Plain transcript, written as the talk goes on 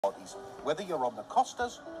bodies, whether you're on the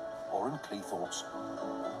Costas or in Cleethorpes.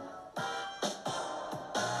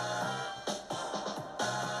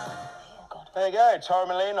 There you go,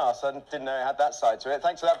 Torremolinos. I didn't know it had that side to it.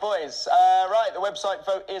 Thanks for that, boys. Right, the website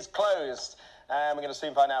vote is closed. And we're going to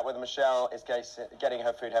soon find out whether Michelle is getting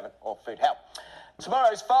her food heaven or food hell.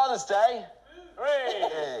 Tomorrow's Father's Day.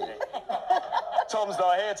 Hey. Tom's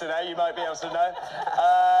not here today, you might be able to know.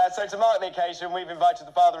 So to mark the occasion, we've invited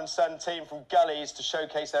the father and son team from Gully's to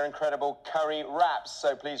showcase their incredible curry wraps.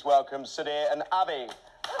 So please welcome Sudhir and Avi.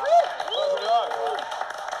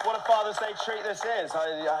 What a Father's Day treat this is.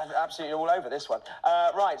 I'm absolutely all over this one.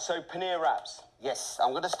 Right, so paneer wraps. Yes,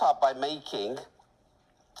 I'm going to start by making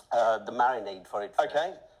the marinade for it first.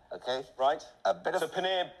 Okay. Okay. Right. A bit so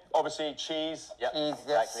paneer, obviously cheese. Yep. Cheese,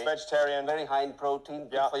 yes. Exactly. Vegetarian. Very high in protein,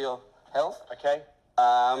 good for your health. Okay.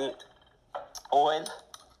 Oil,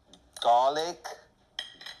 garlic,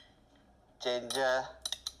 ginger.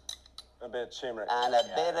 A bit of turmeric. And a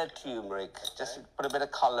bit of turmeric. Just to put a bit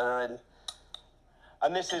of colour in.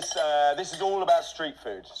 And this is all about street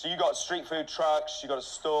food. So you got street food trucks, you got a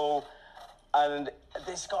stall, and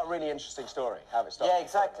this got a really interesting story, how it started. Yeah,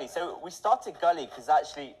 exactly. So we started Gully because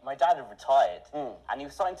actually my dad had retired and he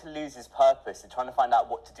was starting to lose his purpose and trying to find out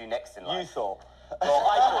what to do next in life. You thought? Well,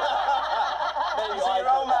 I thought. So your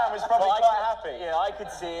old man was probably quite happy. Yeah, I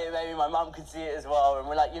could see it, maybe my mum could see it as well, and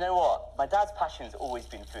we're like, you know what? My dad's passion's always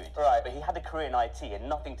been food. Right. But he had a career in IT and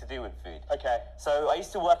nothing to do with food. Okay. So I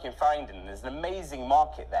used to work in Farringdon, and there's an amazing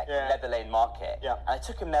market there called Leather Lane Market. Yeah. And I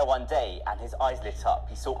took him there one day, and his eyes lit up.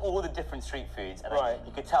 He saw all the different street foods, and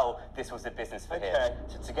you could tell this was a business for him.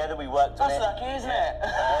 So together we worked on it. That's lucky, isn't it?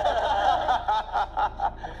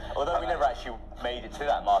 Although we never actually made it to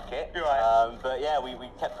that market. Right. But yeah, we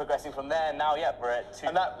kept progressing from there, and now, we're at 2.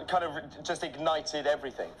 And that kind of just ignited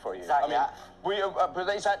everything for you. Exactly. I mean, but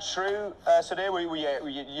is that true, Sudhir?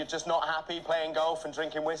 You're just not happy playing golf and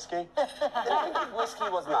drinking whiskey? Drinking whiskey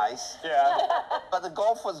was nice. Yeah. But the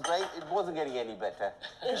golf was great. It wasn't getting any better.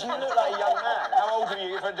 You look like a young man. How old were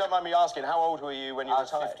you, if you don't mind me asking, how old were you when you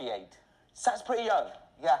retired? I was 58. So that's pretty young.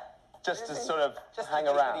 Yeah. Just to sort of hang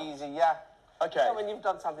to around. Keep it easy, yeah. Okay. You know, when you've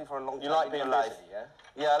done something for a long time you like in being your life. busy, yeah?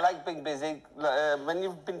 Yeah, I like being busy. When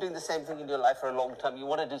you've been doing the same thing in your life for a long time, you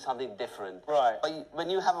want to do something different. Right. But when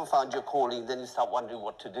you haven't found your calling, then you start wondering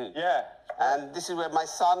what to do. Yeah. And this is where my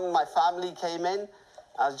son, my family came in.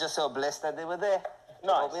 I was just so blessed that they were there.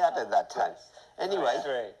 Nice. We had at that time. Anyway.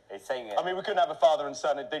 He's saying it. I mean, we couldn't have a father and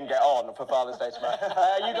son who didn't get on for Father's Day tomorrow.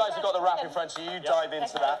 You guys have got the wrap in front of you. You dive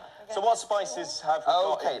into that. So what spices have we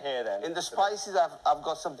got in here then? In the spices, I've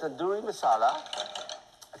got some tandoori masala,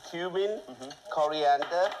 cumin,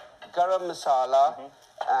 coriander, garam masala,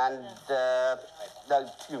 and the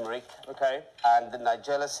turmeric. Okay. And the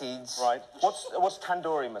nigella seeds. Right. What's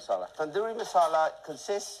tandoori masala? Tandoori masala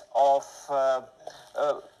consists of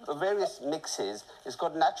various mixes. It's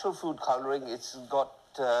got natural food coloring. It's got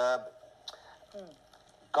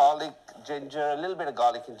garlic, ginger, a little bit of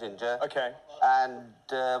garlic and ginger. Okay. And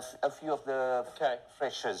a few of the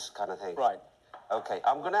freshers kind of thing. Right. Okay,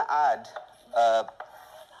 I'm going to add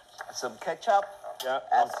some ketchup. Yeah.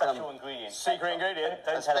 And special ingredient. Secret ingredient?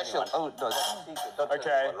 Don't tell anyone. Oh, no, that's secret. Don't tell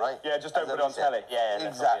Okay. anyone, right? Yeah, just don't put it on telly. Yeah,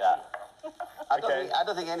 exactly. That. I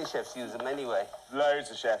don't think any chefs use them anyway.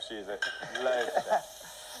 Loads of chefs use it. Loads of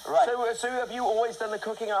chefs. Right. So have you always done the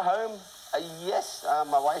cooking at home? Yes,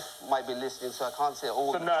 my wife might be listening, so I can't say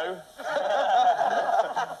all. So no.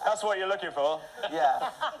 That's what you're looking for. Yeah.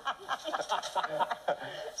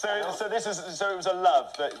 So it was a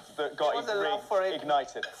love that got It was a love for it.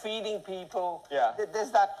 ignited. Feeding people. Yeah.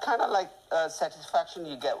 There's that kind of like satisfaction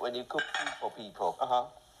you get when you cook food for people.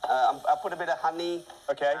 I put a bit of honey.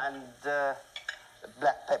 Okay. And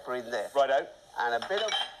black pepper in there. Righto. And a bit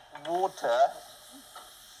of water.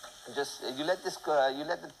 Just you let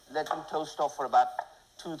them toast off for about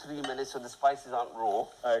 2-3 minutes so the spices aren't raw.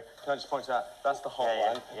 Oh, can I just point out that's the hot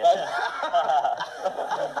one. Yeah.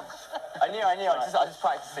 I knew. I was just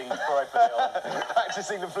practicing before I put it on.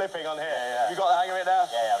 Practicing the flipping on here. Yeah. You got the hang of it now?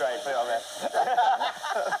 Yeah. Great, put it on there.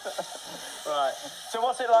 Right. So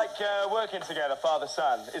what's it like working together,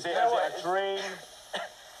 father-son? Is it a dream?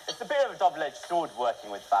 It's a bit of a double-edged sword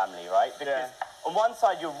working with family, right? Because on one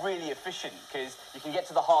side, you're really efficient because you can get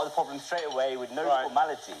to the heart of the problem straight away with no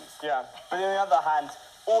formalities. Yeah. But on the other hand,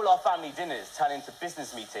 all our family dinners turn into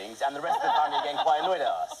business meetings, and the rest of the family are getting quite annoyed at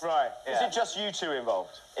us. Right. Yeah. Is it just you two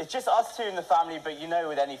involved? It's just us two in the family, but you know,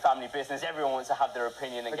 with any family business, everyone wants to have their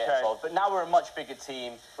opinion and get involved. But now we're a much bigger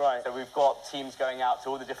team. Right. So we've got teams going out to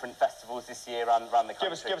all the different festivals this year around the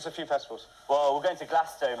country. Give us a few festivals. Well, we're going to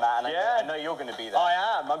Glasgow, Matt, and I know you're going to be there.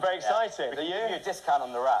 I am. I'm very excited. We Are can you? give you a discount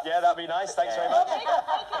on the wrap. Yeah, that'd be nice. Thanks very much.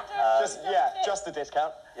 Just the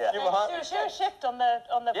discount. Yeah. You were Do a shift on the.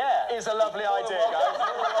 Yeah. It's a lovely idea, guys.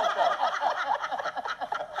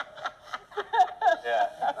 Yeah.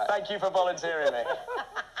 Thank you for volunteering me.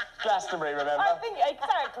 Glastonbury, remember? I think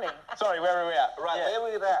exactly. Sorry, where are we at? Right,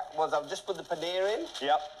 where we were at was I've just put the paneer in.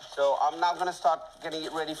 Yep. So I'm now going to start getting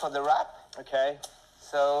it ready for the wrap. Okay.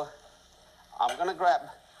 So I'm going to grab...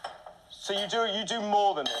 So you do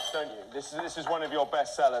more than this, don't you? This is one of your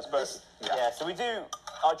best sellers, but... Yeah, so we do...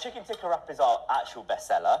 Our chicken tikka wrap is our actual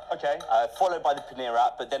bestseller. Okay. Followed by the paneer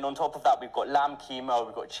wrap, but then on top of that, we've got lamb keema,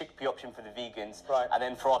 we've got a chickpea option for the vegans. Right. And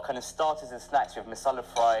then for our kind of starters and snacks, we have masala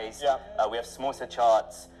fries. Yeah. We have samosa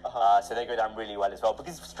chaats. So they go down really well as well.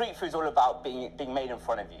 Because street food's all about being made in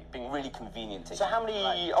front of you, being really convenient to you. So how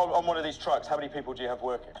many, on one of these trucks, how many people do you have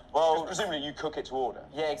working? Well... presumably you cook it to order.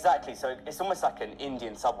 Yeah, exactly. So it's almost like an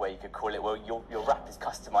Indian subway, you could call it, where your wrap is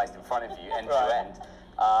customized in front of you, end to end.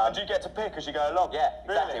 And do you get to pick as you go along? Yeah,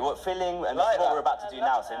 exactly. Really? What filling, and that's what we're about to do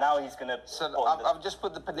now. So now he's going to... So I've just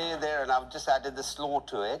put the paneer there and I've just added the slaw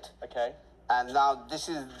to it. Okay. And now this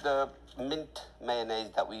is the mint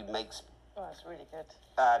mayonnaise that we make. Oh, it's really good.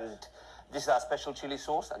 And this is our special chili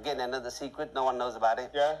sauce. Again, another secret. No one knows about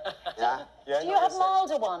it. Yeah? Yeah? Do you have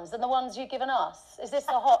milder ones than the ones you've given us? Is this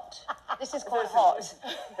a hot? This is quite hot.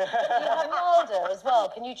 Do you have milder as well?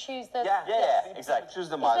 Can you choose the... Yeah, exactly. Choose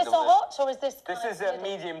the Is milder this a hot or is this... This is a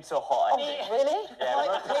medium to hot, I think. Really? Yeah,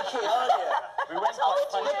 we're picky, aren't you? We went quite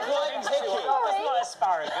picky. That's not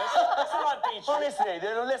asparagus. That's not like beach. Honestly,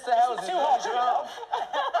 the list of houses... Too hot.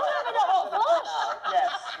 Having a hot flush.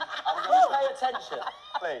 Yes. I'm going to Pay attention.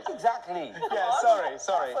 Please. Exactly. Yeah,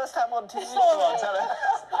 sorry. First time on TV. Go on, tell us.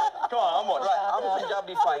 Go on, I'm watching. Right, I'm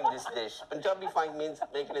Punjabi-fying this dish. Punjabi-fying means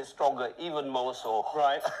making it stronger, even more so.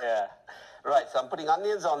 Right. Yeah. Right, so I'm putting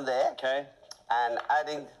onions on there. Okay. And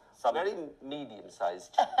adding some very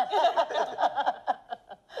medium-sized.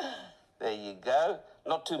 There you go.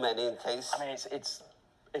 Not too many in case. I mean,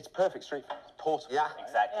 it's perfect street food. It's portable. Yeah.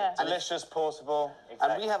 Exactly. Yeah. Delicious, portable.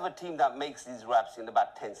 And we have a team that makes these wraps in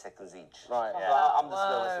about 10 seconds each. Right. So I'm the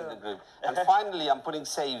slowest in the group. And finally, I'm putting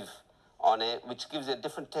save on it, which gives it a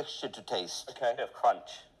different texture to taste. Okay. A bit of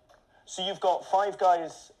crunch. So you've got 5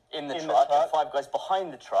 guys In the truck, and 5 guys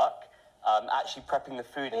behind the truck, actually prepping the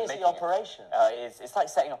food and making the operation? It's like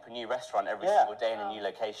setting up a new restaurant every single day in a new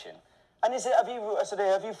location. And is it? Have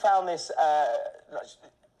you found this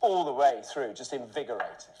all the way through just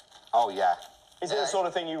invigorating? Oh, yeah. Is it the sort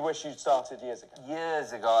of thing you wish you'd started years ago?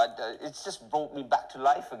 Years ago, it's just brought me back to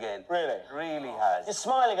life again. Really? It really has. You're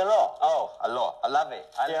smiling a lot. Oh, a lot. I love it.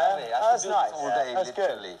 I love it. I That's could do nice. this all day, That's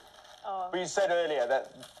literally. good. But you said earlier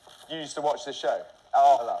that you used to watch the show.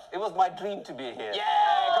 Oh, it was my dream to be here.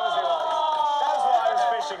 Yeah, of course it was. That's what I was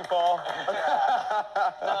fishing for.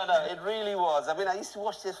 No, it really was. I mean, I used to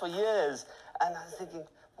watch this for years, and I was thinking,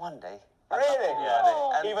 one day. Really?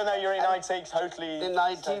 Yeah. Even though you're in IT, totally... In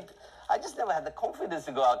IT, I just never had the confidence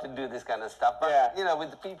to go out and do this kind of stuff. But, you know,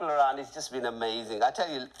 with the people around, it's just been amazing. I tell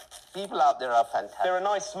you, people out there are fantastic. They're a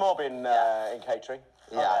nice mob in catering.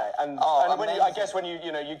 Yeah. And when I guess when you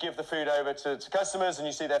give the food over to customers and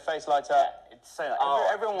you see their face light up. It's so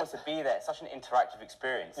nice. Everyone wants to be there. It's such an interactive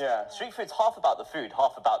experience. Yeah. Street food's half about the food,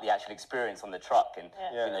 half about the actual experience on the truck and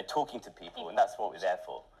talking to people, and that's what we're there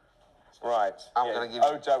for. Right. I'm going to give you...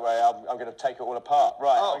 Oh, don't worry. I'm going to take it all apart.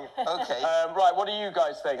 Right. Oh, okay. Right. What do you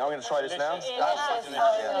guys think? I'm going to try this now. Absolutely.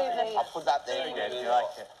 I'll put that there. Do you like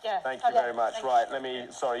it? Yeah. Thank you very much. Right. Let me...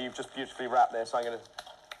 Sorry, you've just beautifully wrapped this. I'm going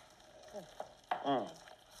to...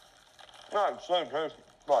 No, it's so tasty.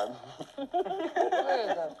 Right.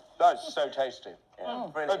 That's so tasty.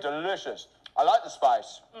 So delicious. I like the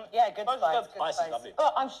spice. Yeah, good spice. Spice is lovely.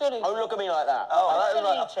 Oh, I'm sure Oh, look at me like that.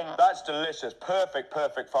 That's delicious.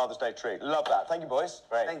 Perfect Father's Day treat. Love that. Thank you, boys.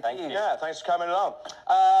 Great. Thank you. Yeah, thanks for coming along.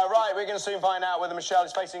 Right, we're going to soon find out whether Michelle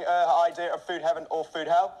is facing her idea of food heaven or food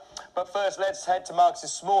hell. But first, let's head to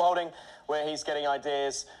Marcus's small holding, where he's getting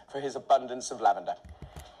ideas for his abundance of lavender.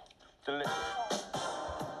 Delicious.